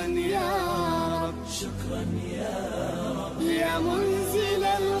شكرا يا رب شكرا يا رب يا منزل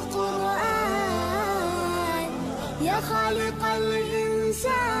القرآن يا خالق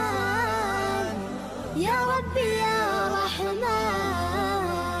الإنسان يا رب يا رحمن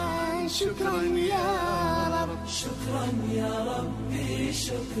شكرا يا رب شكرا يا ربي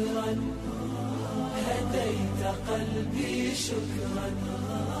شكرا هديت قلبي شكرا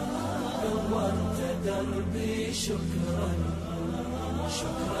نورت دربي شكرا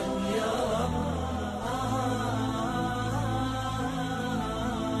شكرا يا رب